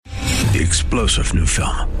the explosive new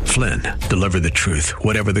film, Flynn, Deliver the Truth,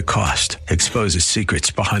 Whatever the Cost, exposes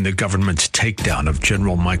secrets behind the government's takedown of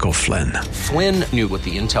General Michael Flynn. Flynn knew what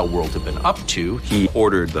the intel world had been up to. He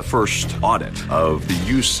ordered the first audit of the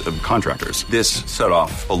use of contractors. This set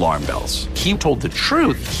off alarm bells. He told the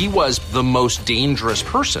truth. He was the most dangerous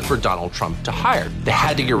person for Donald Trump to hire. They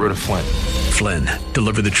had to get rid of Flynn. Flynn,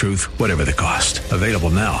 Deliver the Truth, Whatever the Cost. Available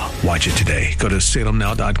now. Watch it today. Go to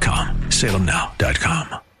salemnow.com.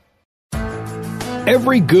 salemnow.com.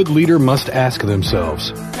 Every good leader must ask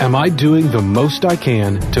themselves, am I doing the most I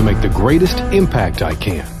can to make the greatest impact I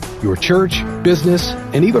can? Your church, business,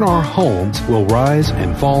 and even our homes will rise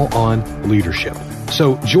and fall on leadership.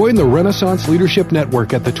 So join the Renaissance Leadership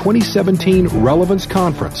Network at the 2017 Relevance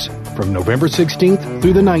Conference from November 16th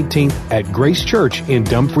through the 19th at Grace Church in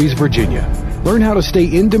Dumfries, Virginia. Learn how to stay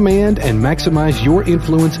in demand and maximize your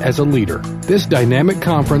influence as a leader. This dynamic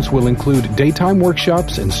conference will include daytime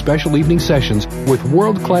workshops and special evening sessions with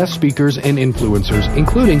world-class speakers and influencers,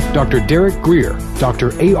 including Dr. Derek Grier,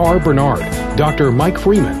 Dr. A.R. Bernard, Dr. Mike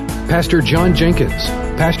Freeman, Pastor John Jenkins,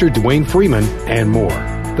 Pastor Dwayne Freeman, and more.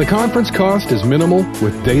 The conference cost is minimal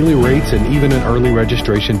with daily rates and even an early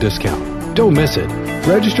registration discount. Don't miss it.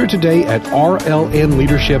 Register today at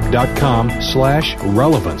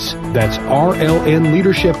rlnleadership.com/relevance. That's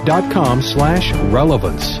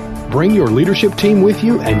rlnleadership.com/relevance. Bring your leadership team with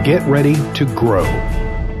you and get ready to grow.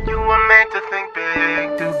 You were meant to think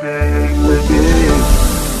big, too big, big.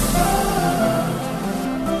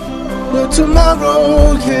 Your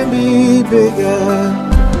tomorrow can be bigger.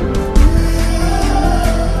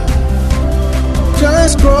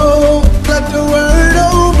 Just grow, let the word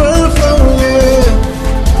overflow, yeah.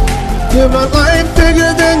 Live a life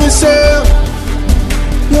bigger than yourself.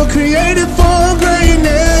 You're created for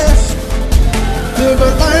greatness. Live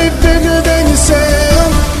a life bigger than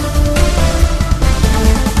yourself.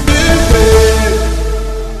 Live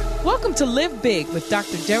big. Welcome to Live Big with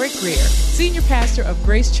Dr. Derek Grier, Senior Pastor of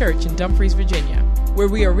Grace Church in Dumfries, Virginia, where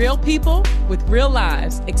we are real people with real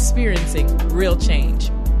lives experiencing real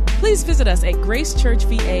change. Please visit us at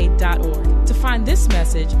gracechurchva.org to find this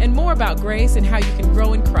message and more about grace and how you can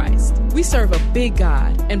grow in Christ. We serve a big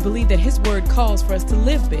God and believe that His Word calls for us to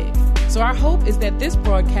live big. So our hope is that this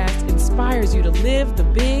broadcast inspires you to live the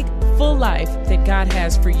big, full life that God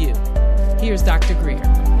has for you. Here's Dr. Grier.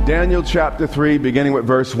 Daniel chapter 3, beginning with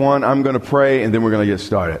verse 1. I'm going to pray and then we're going to get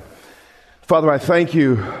started. Father, I thank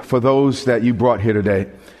you for those that you brought here today.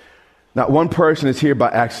 Not one person is here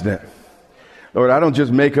by accident. Lord, I don't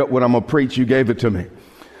just make up what I'm going to preach. You gave it to me.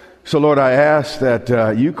 So, Lord, I ask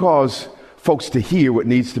that you cause folks to hear what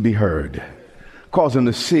needs to be heard. Cause them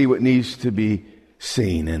to see what needs to be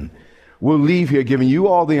seen. And we'll leave here giving you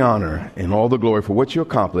all the honor and all the glory for what you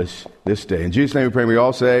accomplished this day. In Jesus' name we pray. We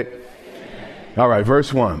all say, amen. All right,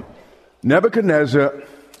 verse 1. Nebuchadnezzar,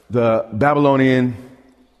 the Babylonian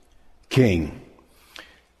king.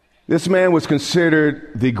 This man was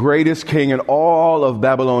considered the greatest king in all of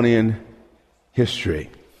Babylonian history.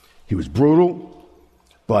 He was brutal,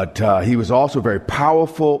 but he was also very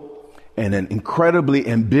powerful and an incredibly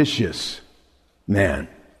ambitious man.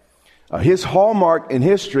 His hallmark in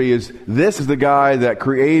history is this is the guy that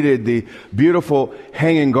created the beautiful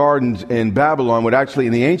hanging gardens in Babylon, what actually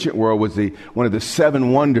in the ancient world was one of the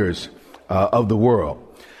seven wonders of the world.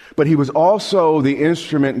 But he was also the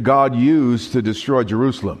instrument God used to destroy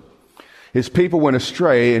Jerusalem. His people went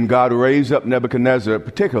astray, and God raised up Nebuchadnezzar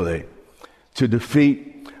particularly to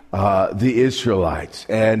defeat the Israelites.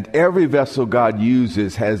 And every vessel God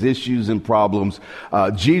uses has issues and problems.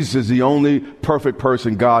 Jesus is the only perfect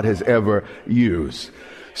person God has ever used.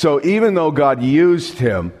 So even though God used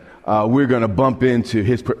him, we're going to bump into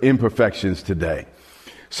his imperfections today.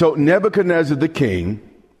 So Nebuchadnezzar the king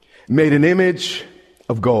made an image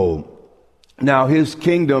of gold. Now his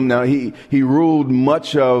kingdom, he ruled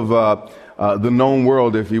much of the known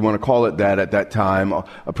world, if you want to call it that at that time,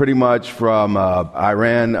 pretty much from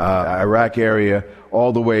Iran, Iraq area,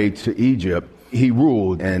 all the way to Egypt. He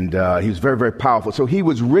ruled, and he was very, very powerful. So he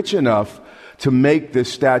was rich enough to make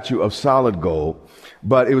this statue of solid gold,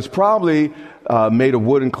 but it was probably made of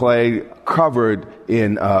wood and clay, covered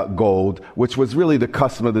in gold, which was really the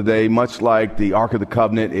custom of the day, much like the Ark of the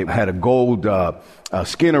Covenant. It had a gold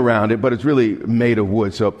skin around it, but it's really made of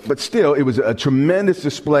wood. But still, it was a tremendous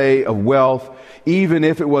display of wealth. Even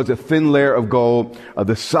if it was a thin layer of gold,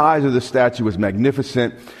 the size of the statue was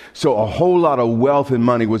magnificent. So a whole lot of wealth and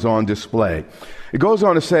money was on display. It goes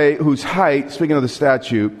on to say whose height, speaking of the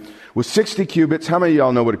statue, was 60 cubits. How many of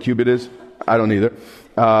y'all know what a cubit is? I don't either.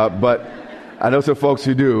 But I know some folks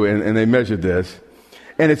who do, and they measured this.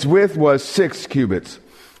 And its width was 6 cubits.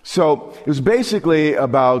 So it was basically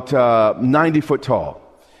about 90 foot tall,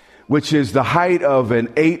 which is the height of an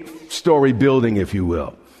 8-story building, if you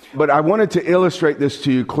will. But I wanted to illustrate this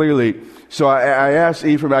to you clearly. So I asked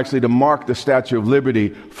Ephraim actually to mark the Statue of Liberty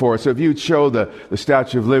for us. So if you'd show the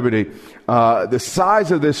Statue of Liberty, the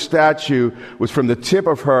size of this statue was from the tip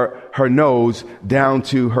of her nose down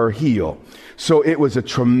to her heel. So it was a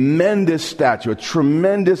tremendous statue, a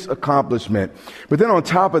tremendous accomplishment. But then on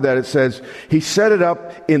top of that, it says, he set it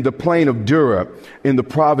up in the plain of Dura in the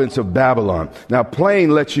province of Babylon. Now,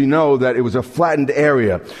 plain lets you know that it was a flattened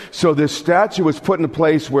area. So this statue was put in a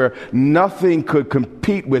place where nothing could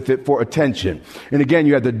compete with it for attention. And again,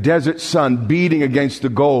 you had the desert sun beating against the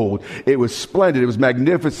gold. It was splendid. It was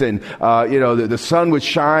magnificent. The sun would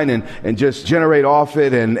shine and just generate off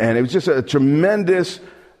it. And it was just a tremendous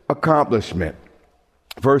accomplishment.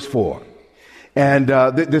 Verse 4. And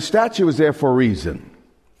the statue was there for a reason.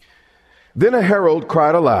 Then a herald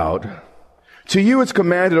cried aloud, "To you it's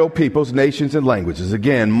commanded, O peoples, nations, and languages."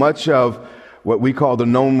 Again, much of what we call the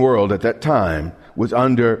known world at that time was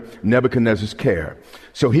under Nebuchadnezzar's care.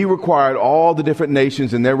 So he required all the different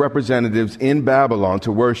nations and their representatives in Babylon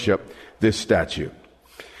to worship this statue.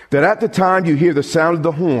 That at the time you hear the sound of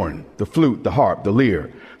the horn, the flute, the harp, the lyre,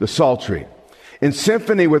 the psaltery, in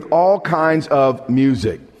symphony with all kinds of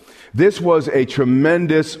music. This was a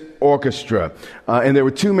tremendous orchestra, and there were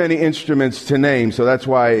too many instruments to name, so that's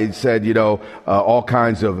why it said, all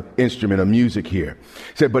kinds of instrument of music here.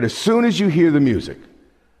 It said, but as soon as you hear the music,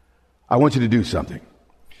 I want you to do something.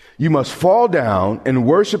 You must fall down and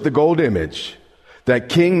worship the gold image that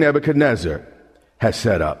King Nebuchadnezzar has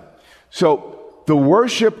set up. So the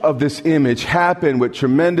worship of this image happened with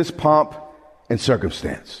tremendous pomp and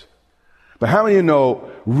circumstance. But how many of you know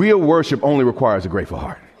real worship only requires a grateful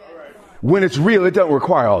heart? When it's real, it doesn't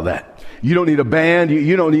require all that. You don't need a band.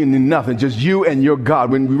 You don't need nothing. Just you and your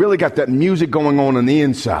God. When we really got that music going on the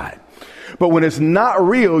inside. But when it's not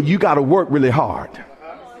real, you got to work really hard.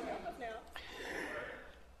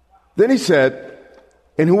 Then he said,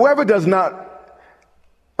 and whoever does not,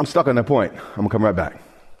 I'm stuck on that point. I'm going to come right back.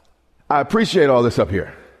 I appreciate all this up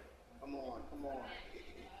here.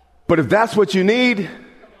 But if that's what you need,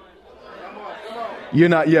 you're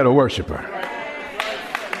not yet a worshiper.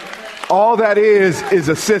 All that is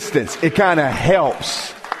assistance. It kind of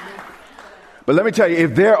helps. But let me tell you,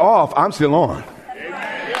 if they're off, I'm still on.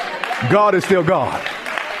 God is still God.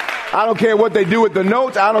 I don't care what they do with the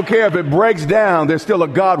notes. I don't care if it breaks down. There's still a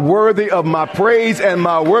God worthy of my praise and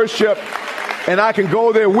my worship. And I can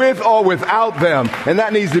go there with or without them. And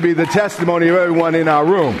that needs to be the testimony of everyone in our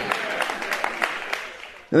room.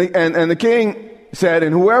 And the king said,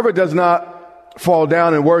 and whoever does not fall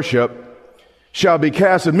down and worship shall be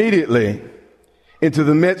cast immediately into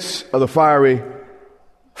the midst of the fiery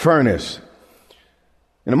furnace.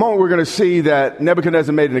 In a moment, we're going to see that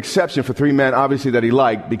Nebuchadnezzar made an exception for 3 men, obviously, that he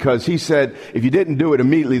liked, because he said if you didn't do it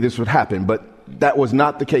immediately, this would happen. But that was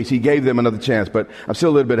not the case. He gave them another chance, but I'm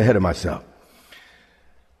still a little bit ahead of myself.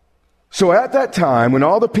 So at that time, when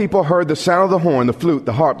all the people heard the sound of the horn, the flute,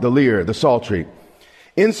 the harp, the lyre, the psaltery,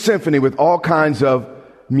 in symphony with all kinds of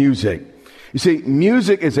music. You see,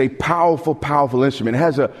 music is a powerful, powerful instrument. It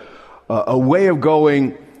has a way of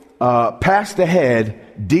going past the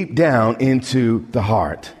head, deep down into the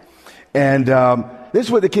heart. And this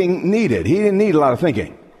is what the king needed. He didn't need a lot of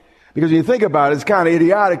thinking. Because when you think about it, it's kind of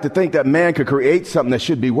idiotic to think that man could create something that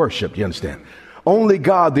should be worshipped, you understand? Only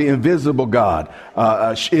God, the invisible God,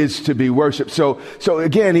 is to be worshipped. So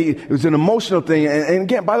again, it was an emotional thing. And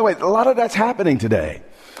again, by the way, a lot of that's happening today.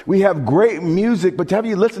 We have great music, but have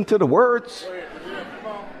you listened to the words?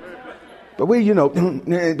 But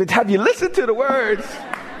but have you listened to the words?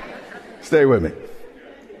 Stay with me.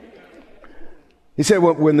 He said,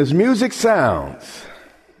 when this music sounds,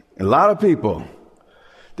 a lot of people,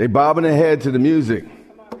 they bobbing their head to the music,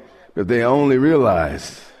 but they only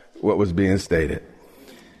realized what was being stated.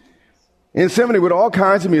 In symphony with all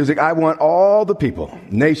kinds of music, I want all the people,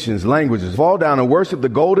 nations, languages, fall down and worship the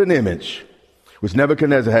golden image which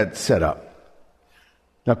Nebuchadnezzar had set up.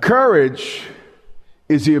 Now, courage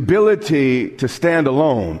is the ability to stand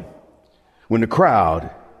alone when the crowd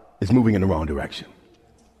is moving in the wrong direction.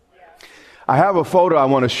 I have a photo I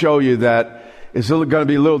want to show you that is going to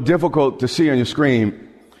be a little difficult to see on your screen,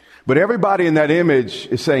 but everybody in that image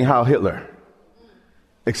is saying Heil Hitler,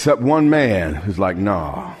 except one man who's like,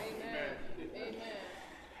 nah.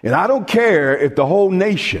 And I don't care if the whole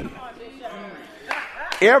nation,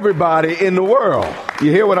 everybody in the world,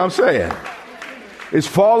 you hear what I'm saying, is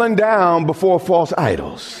falling down before false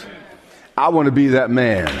idols. I want to be that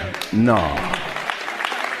man. No.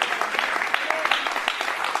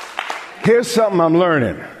 Here's something I'm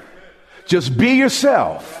learning. Just be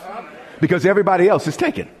yourself because everybody else is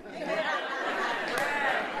taken.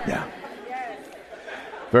 Yeah.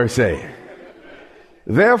 Verse 8.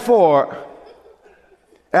 Therefore,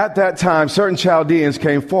 at that time, certain Chaldeans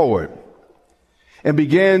came forward and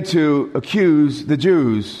began to accuse the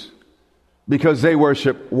Jews because they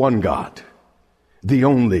worship one God, the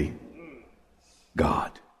only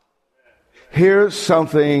God. Here's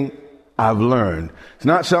something I've learned. It's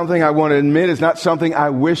not something I want to admit. It's not something I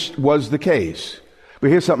wish was the case. But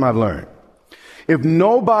here's something I've learned. If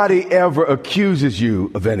nobody ever accuses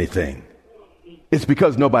you of anything, it's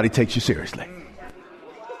because nobody takes you seriously.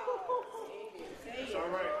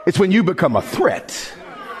 It's when you become a threat.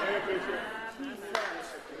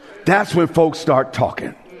 That's when folks start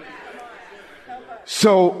talking.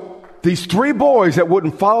 So these three boys that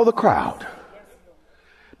wouldn't follow the crowd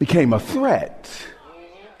became a threat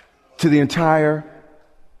to the entire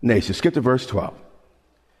nation. Skip to verse 12.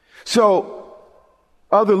 So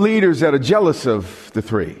other leaders that are jealous of the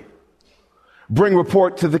three bring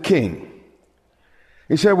report to the king.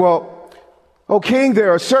 He said, well, O king,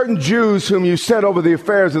 there are certain Jews whom you set over the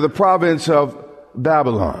affairs of the province of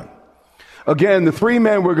Babylon. Again, the three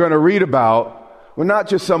men we're going to read about were not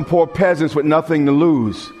just some poor peasants with nothing to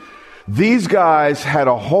lose. These guys had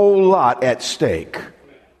a whole lot at stake.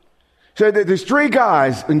 So there's three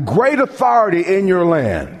guys in great authority in your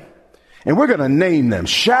land, and we're going to name them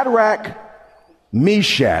Shadrach,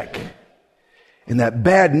 Meshach, and that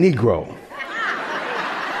bad Negro.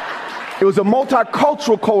 It was a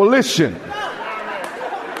multicultural coalition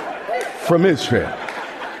from Israel.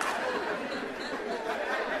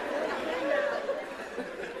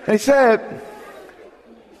 They said,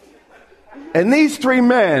 and these three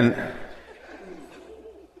men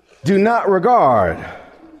do not regard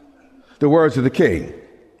the words of the king.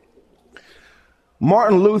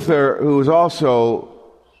 Martin Luther, who was also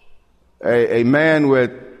a man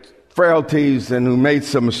with frailties and who made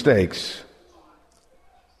some mistakes,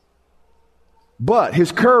 but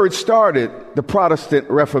his courage started the Protestant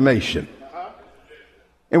Reformation.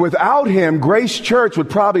 And without him, Grace Church would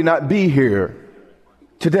probably not be here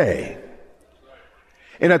today.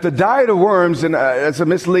 And at the Diet of Worms, and it's a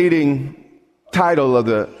misleading title of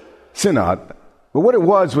the synod, but what it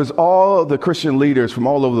was all the Christian leaders from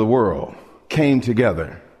all over the world came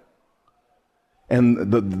together.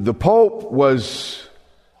 And the Pope was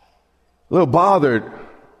a little bothered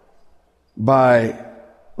by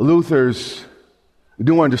Luther's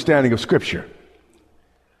new understanding of Scripture.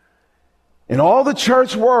 And all the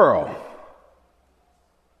church world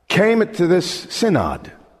came to this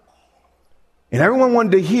synod. And everyone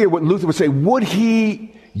wanted to hear what Luther would say. Would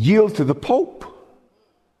he yield to the Pope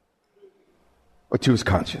or to his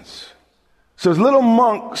conscience? So his little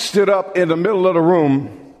monk stood up in the middle of the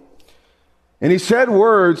room, and he said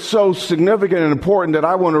words so significant and important that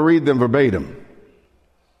I want to read them verbatim.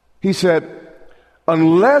 He said,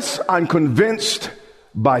 unless I'm convinced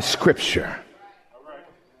by Scripture.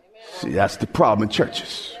 See, that's the problem in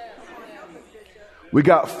churches. We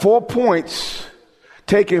got 4 points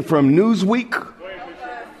taken from Newsweek,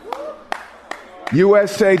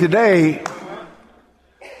 USA Today,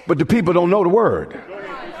 but the people don't know the word.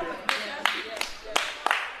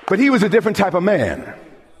 But he was a different type of man.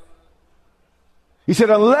 He said,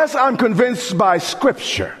 unless I'm convinced by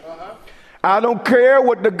Scripture, I don't care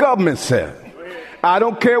what the government said. I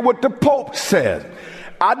don't care what the Pope said.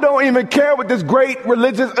 I don't even care what this great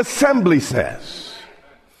religious assembly says.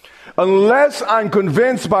 Unless I'm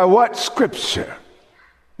convinced by what? Scripture.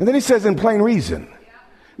 And then he says in plain reason.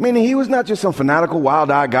 Meaning he was not just some fanatical,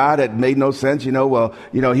 wild-eyed guy that made no sense. He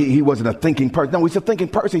wasn't a thinking person. No, he's a thinking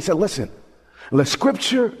person. He said, listen, unless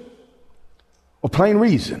Scripture or plain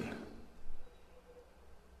reason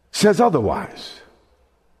says otherwise,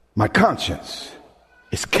 my conscience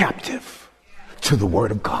is captive to the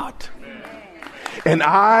Word of God. And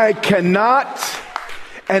I cannot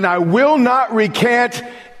and I will not recant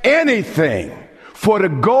anything, for to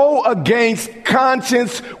go against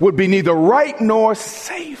conscience would be neither right nor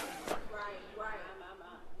safe.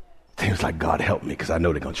 Things like, God help me, because I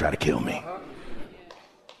know they're going to try to kill me.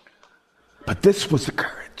 But this was the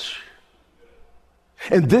courage.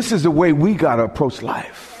 And this is the way we got to approach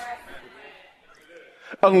life.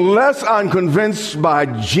 Unless I'm convinced by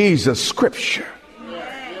Jesus' Scripture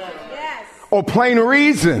or plain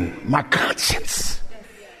reason, my conscience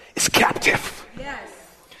is captive.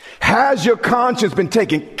 Has your conscience been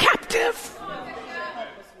taken captive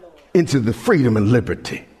into the freedom and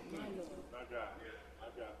liberty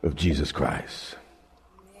of Jesus Christ?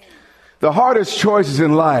 The hardest choices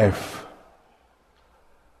in life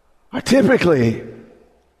are typically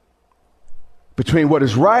between what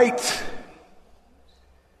is right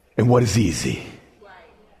and what is easy.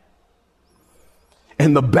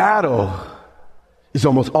 And the battle is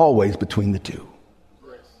almost always between the two.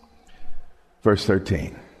 Verse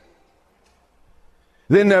 13.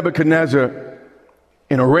 Then Nebuchadnezzar,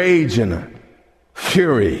 in a rage and a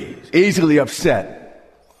fury, easily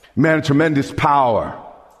upset, man of tremendous power,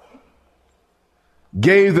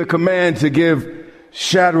 gave the command to give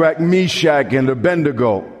Shadrach, Meshach, and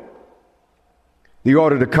Abednego the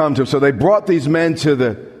order to come to him. So they brought these men to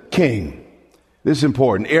the king. This is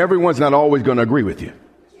important. Everyone's not always going to agree with you.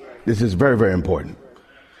 This is very, very important.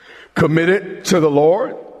 Commit it to the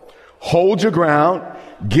Lord. Hold your ground.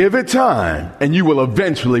 Give it time, and you will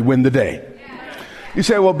eventually win the day. You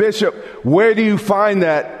say, well, Bishop, where do you find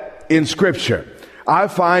that in Scripture? I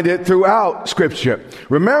find it throughout Scripture.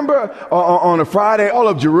 Remember on a Friday, all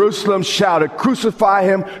of Jerusalem shouted, crucify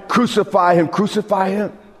him, crucify him, crucify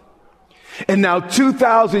him. And now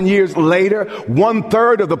 2,000 years later,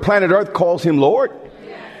 1/3 of the planet Earth calls him Lord.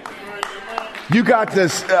 You got to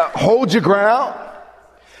hold your ground,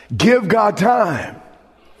 give God time,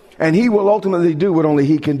 and he will ultimately do what only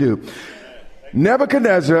he can do.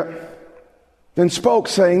 Nebuchadnezzar then spoke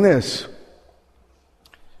saying this.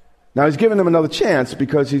 Now he's giving them another chance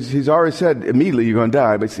because he's already said immediately you're going to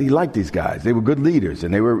die, but he liked these guys. They were good leaders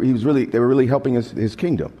and they were really helping his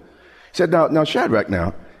kingdom. He said, now Shadrach,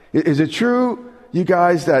 now, is it true, you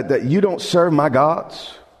guys, that you don't serve my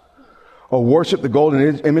gods or worship the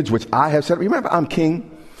golden image which I have set up? Remember, I'm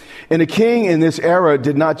king. And the king in this era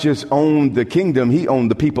did not just own the kingdom, he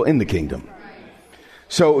owned the people in the kingdom.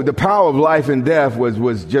 So the power of life and death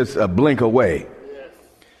was just a blink away.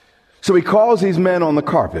 So he calls these men on the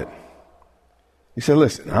carpet. He said,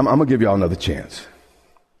 listen, I'm going to give y'all another chance.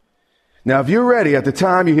 Now, if you're ready, at the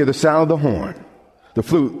time you hear the sound of the horn, the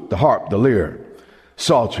flute, the harp, the lyre,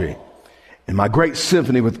 psaltery, and my great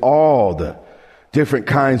symphony with all the different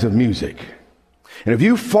kinds of music. And if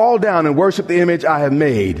you fall down and worship the image I have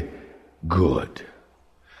made, good.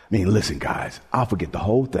 I mean, listen, guys, I'll forget the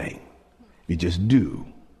whole thing. You just do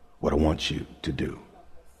what I want you to do.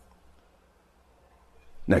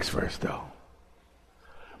 Next verse, though.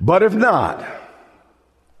 But if not,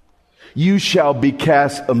 you shall be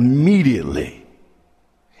cast immediately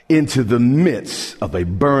into the midst of a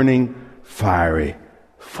burning, fiery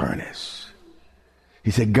furnace.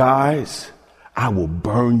 He said, guys, I will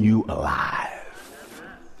burn you alive.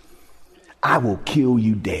 I will kill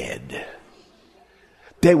you dead.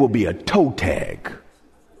 There will be a toe tag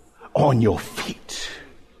on your feet.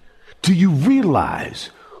 Do you realize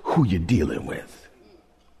who you're dealing with?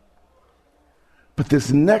 But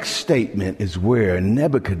this next statement is where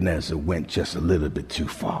Nebuchadnezzar went just a little bit too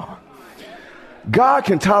far. God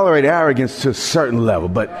can tolerate arrogance to a certain level,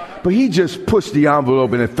 but he just pushed the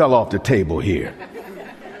envelope and it fell off the table here.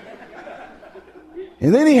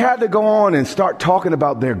 And then he had to go on and start talking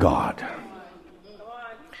about their God.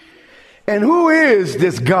 And who is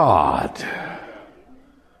this God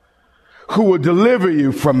who will deliver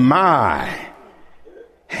you from my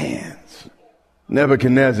hands?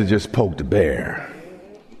 Nebuchadnezzar just poked the bear.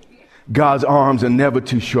 God's arms are never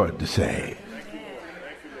too short to save.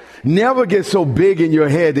 Never get so big in your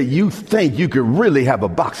head that you think you could really have a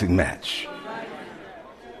boxing match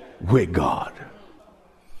with God.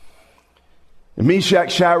 And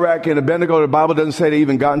Meshach, Shadrach, and Abednego, the Bible doesn't say they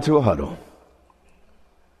even got into a huddle.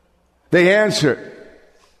 They answered.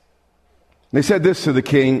 They said this to the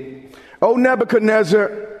king, "O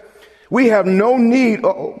Nebuchadnezzar, we have no need."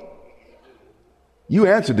 You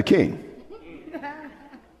answered the king.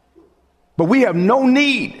 But we have no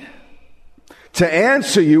need to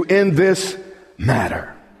answer you in this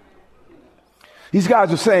matter. These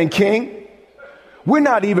guys are saying, King, we're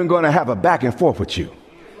not even going to have a back and forth with you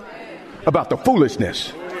about the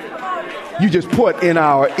foolishness you just put in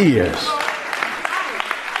our ears.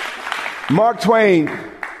 Mark Twain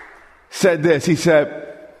said this. He said,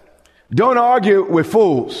 don't argue with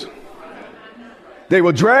fools. They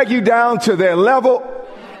will drag you down to their level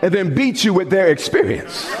and then beat you with their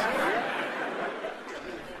experience.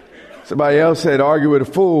 Somebody else said, argue with a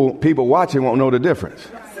fool, people watching won't know the difference.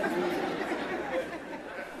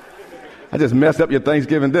 I just messed up your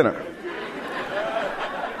Thanksgiving dinner.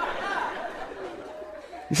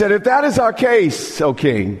 He said, if that is our case, O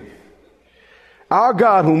King, our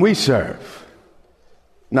God whom we serve,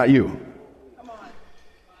 not you,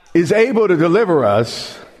 is able to deliver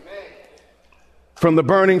us from the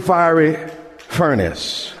burning fiery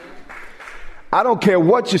furnace. I don't care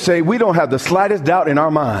what you say, we don't have the slightest doubt in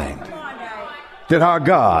our mind that our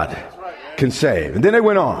God can save. And then they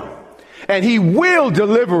went on. And he will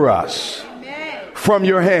deliver us from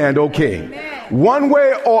your hand, O King. One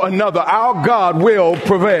way or another, our God will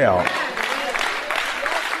prevail.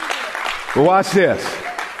 But watch this.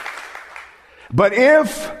 But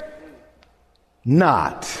if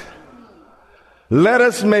not, let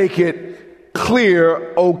us make it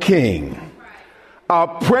clear, O King. Our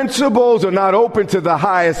principles are not open to the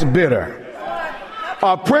highest bidder.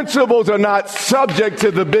 Our principles are not subject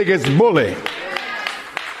to the biggest bully.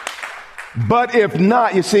 But if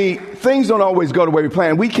not, you see, things don't always go the way we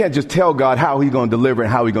plan. We can't just tell God how he's going to deliver and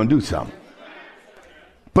how he's going to do something.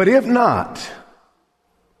 But if not,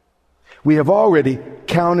 we have already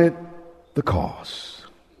counted the cost.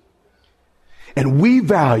 And we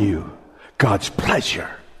value God's pleasure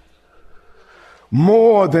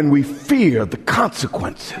more than we fear the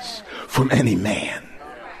consequences from any man.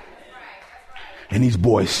 And these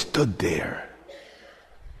boys stood there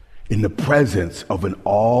in the presence of an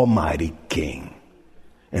almighty king.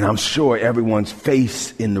 And I'm sure everyone's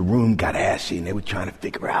face in the room got ashy and they were trying to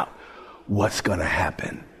figure out what's going to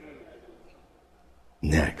happen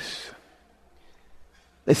next.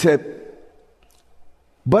 They said,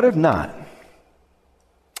 but if not,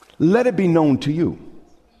 let it be known to you,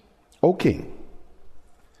 O King,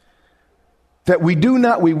 that we do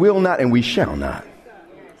not, we will not, and we shall not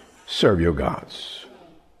serve your gods.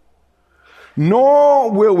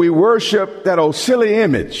 Nor will we worship that old silly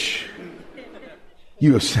image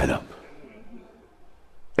you have set up.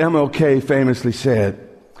 MLK famously said,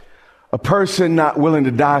 a person not willing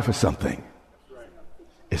to die for something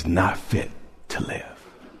is not fit to live.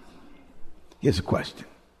 Here's a question.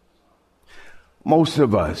 Most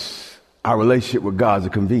of us, our relationship with God is a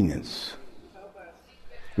convenience.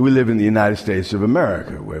 We live in the United States of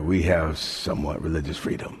America where we have somewhat religious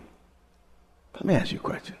freedom. Let me ask you a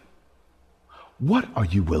question. What are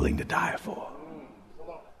you willing to die for?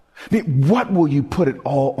 I mean, what will you put it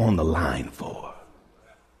all on the line for?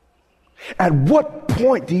 At what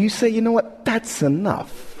point do you say, you know what, that's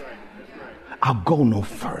enough. I'll go no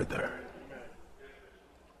further.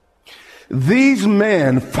 These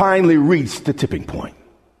men finally reached the tipping point.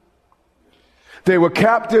 They were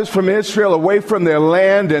captives from Israel, away from their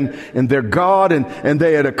land and their God, and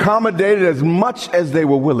they had accommodated as much as they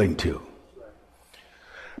were willing to.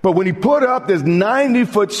 But when he put up this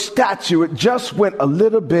 90-foot statue, it just went a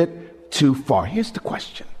little bit too far. Here's the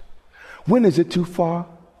question. When is it too far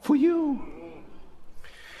for you?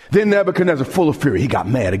 Then Nebuchadnezzar, full of fury, he got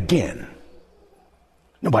mad again.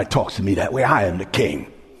 Nobody talks to me that way. I am the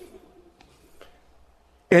king.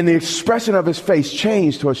 And the expression of his face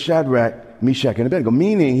changed towards Shadrach, Meshach, and Abednego,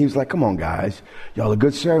 meaning he was like, come on, guys. Y'all are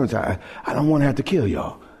good servants. I don't want to have to kill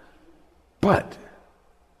y'all. But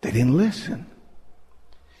they didn't listen.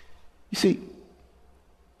 You see,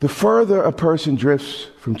 the further a person drifts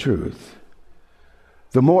from truth,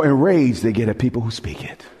 the more enraged they get at people who speak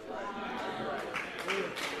it.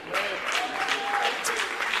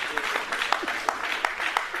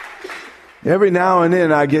 Every now and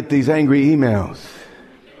then I get these angry emails.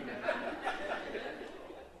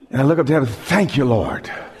 And I look up to heaven, thank you,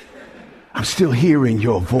 Lord. I'm still hearing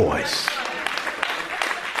your voice.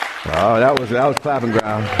 Oh, that was clapping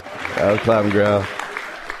ground. That was clapping ground.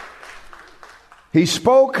 He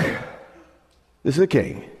spoke, this is the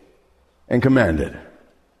king, and commanded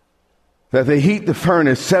that they heat the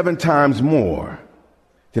furnace 7 times more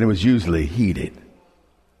than it was usually heated.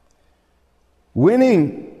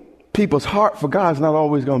 Winning people's heart for God is not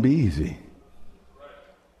always going to be easy.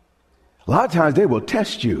 A lot of times they will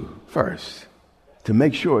test you first to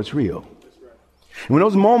make sure it's real. And when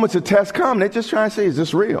those moments of test come, they're just trying to say, is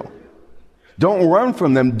this real? Don't run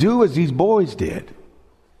from them. Do as these boys did.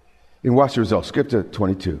 And watch the results. Skip to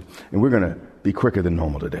 22. And we're going to be quicker than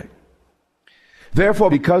normal today. Therefore,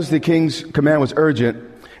 because the king's command was urgent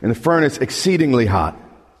and the furnace exceedingly hot,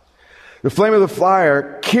 the flame of the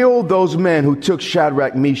fire killed those men who took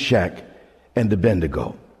Shadrach, Meshach, and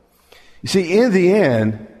Abednego. You see, in the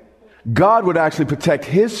end, God would actually protect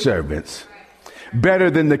his servants better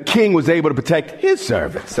than the king was able to protect his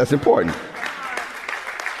servants. That's important.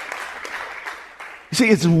 You see,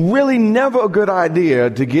 it's really never a good idea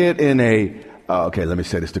to get in let me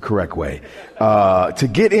say this the correct way, to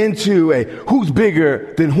get into a who's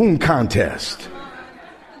bigger than whom contest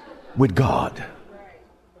with God.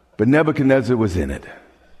 But Nebuchadnezzar was in it.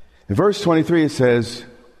 In verse 23 it says,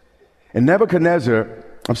 and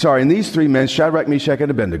these 3 men, Shadrach, Meshach,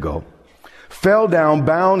 and Abednego, fell down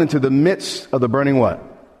bound into the midst of the burning what?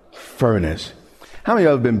 Furnace. How many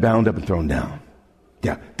of you have been bound up and thrown down?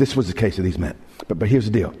 Yeah, this was the case of these men. But here's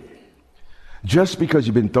the deal. Just because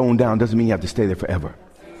you've been thrown down doesn't mean you have to stay there forever.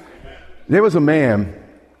 There was a man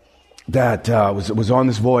that was on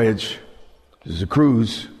this voyage. It was a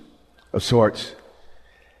cruise of sorts.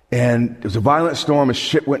 And there was a violent storm. A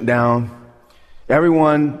ship went down.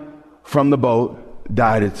 Everyone from the boat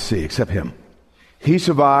died at sea except him. He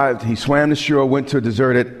survived. He swam to shore, went to a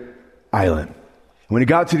deserted island. When he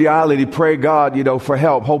got to the island, he prayed God, for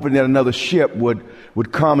help, hoping that another ship would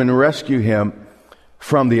come and rescue him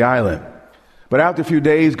from the island. But after a few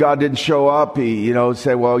days, God didn't show up. He,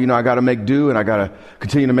 said, well, I got to make do and I got to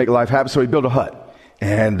continue to make life happen. So he built a hut.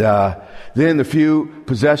 And then the few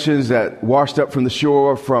possessions that washed up from the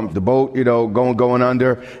shore, from the boat, going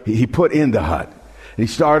under, he put in the hut. And he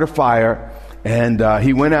started a fire, and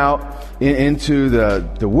he went out into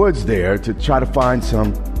the woods there to try to find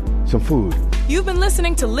some food. You've been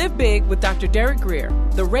listening to Live Big with Dr. Derek Grier,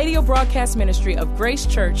 the radio broadcast ministry of Grace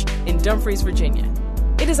Church in Dumfries, Virginia.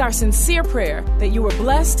 It is our sincere prayer that you are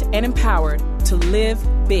blessed and empowered to live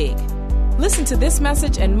big. Listen to this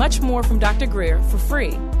message and much more from Dr. Grier for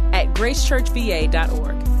free at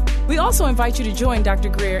gracechurchva.org. We also invite you to join Dr.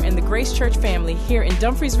 Grier and the Grace Church family here in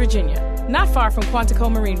Dumfries, Virginia, not far from Quantico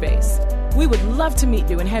Marine Base. We would love to meet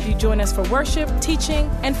you and have you join us for worship, teaching,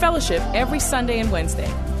 and fellowship every Sunday and Wednesday.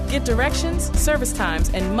 Get directions, service times,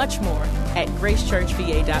 and much more at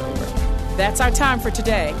gracechurchva.org. That's our time for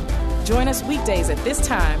today. Join us weekdays at this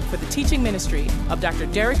time for the teaching ministry of Dr.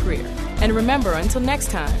 Derek Grier. And remember, until next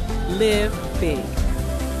time, live big.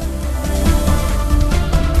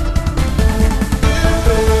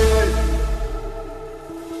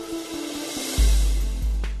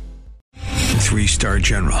 Three-star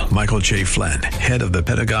General Michael J. Flynn, head of the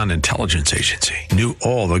Pentagon Intelligence Agency, knew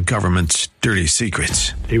all the government's dirty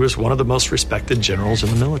secrets. He was one of the most respected generals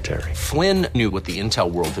in the military. Flynn knew what the intel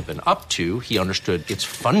world had been up to. He understood its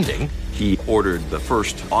funding. He ordered the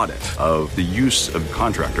first audit of the use of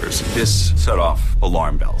contractors. This set off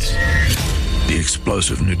alarm bells. The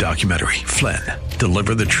explosive new documentary, Flynn,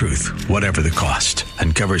 Deliver the Truth, Whatever the Cost,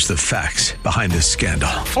 uncovers the facts behind this scandal.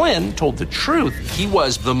 Flynn told the truth. He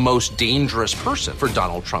was the most dangerous person for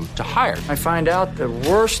Donald Trump to hire. I find out the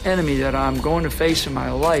worst enemy that I'm going to face in my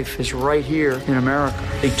life is right here in America.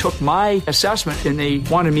 They took my assessment and they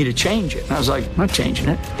wanted me to change it. And I was like, I'm not changing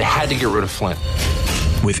it. They had to get rid of Flynn.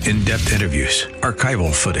 With in-depth interviews,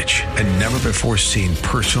 archival footage, and never-before-seen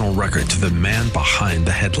personal records of the man behind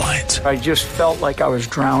the headlines. I just felt like I was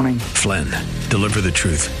drowning. Flynn, Deliver the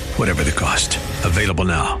Truth, Whatever the Cost. Available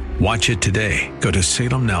now. Watch it today. Go to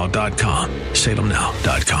salemnow.com.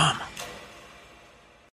 salemnow.com.